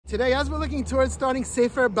Today, as we're looking towards starting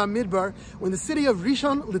Sefer Bamidbor, we're in the city of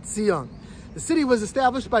Rishon Le'Zion. The city was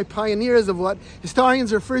established by pioneers of what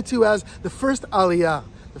historians refer to as the first Aliyah.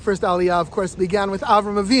 The first Aliyah, of course, began with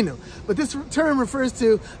Avram Avinu. But this term refers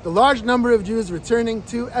to the large number of Jews returning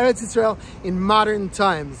to Eretz Yisrael in modern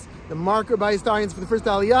times. The marker by historians for the first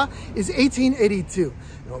Aliyah is 1882.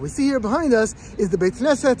 And what we see here behind us is the Beit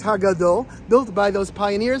Knesset HaGadol, built by those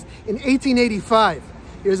pioneers in 1885.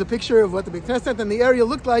 Here's a picture of what the Beit Knesset and the area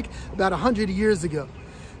looked like about 100 years ago.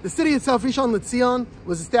 The city itself, Rishon Le'Zion,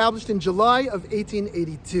 was established in July of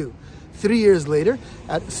 1882. 3 years later,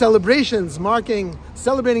 at celebrations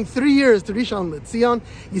celebrating 3 years to Rishon Le'Zion,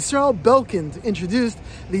 Yisrael Belkind introduced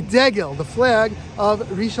the degel, the flag of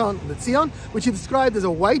Rishon Le'Zion, which he described as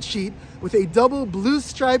a white sheet with a double blue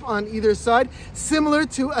stripe on either side, similar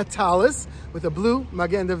to a talus with a blue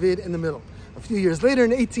Magen David in the middle. A few years later,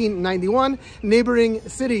 in 1891, neighboring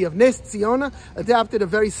city of Nes Tziona adopted a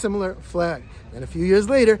very similar flag. And a few years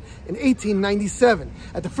later, in 1897,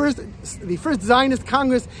 at the first Zionist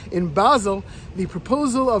Congress in Basel, the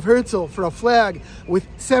proposal of Herzl for a flag with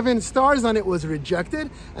 7 stars on it was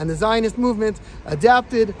rejected, and the Zionist movement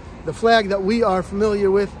adopted the flag that we are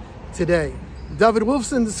familiar with today. David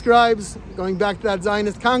Wolfson describes, going back to that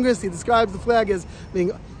Zionist Congress, he describes the flag as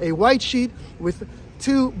being a white sheet with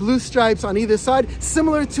 2 blue stripes on either side,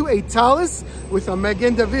 similar to a talus with a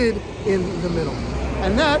Magen David in the middle.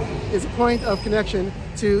 And that is a point of connection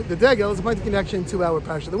to the degel, is a point of connection to our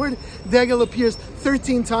Parsha. The word degel appears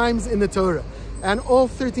 13 times in the Torah, and all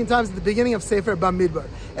 13 times at the beginning of Sefer Bamidbor.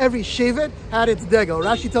 Every shevet had its degel.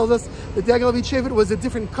 Rashi tells us the degel of each shevet was a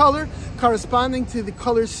different color, corresponding to the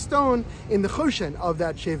color stone in the choshen of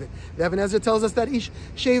that shevet. The Even Ezra tells us that each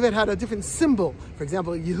shevet had a different symbol. For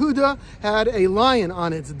example, Yehuda had a lion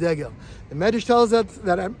on its degel. The Medrash tells us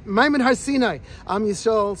that at Maimon Har Sinai, Am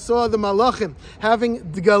Yisrael saw the Malachim having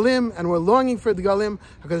degalim, and were longing for degalim.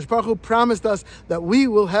 HaKadosh Baruch Hu promised us that we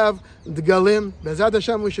will have degalim. Be'ezrat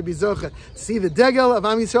Hashem, we should be zocher to see the degel of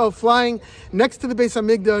Am Yisrael flying next to the Beis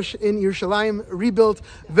Hamikdash in Yerushalayim, rebuilt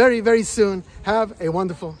very, very soon. Have a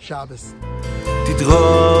wonderful Shabbos.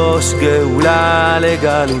 תדרוש גאולה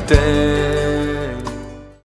לגלותנו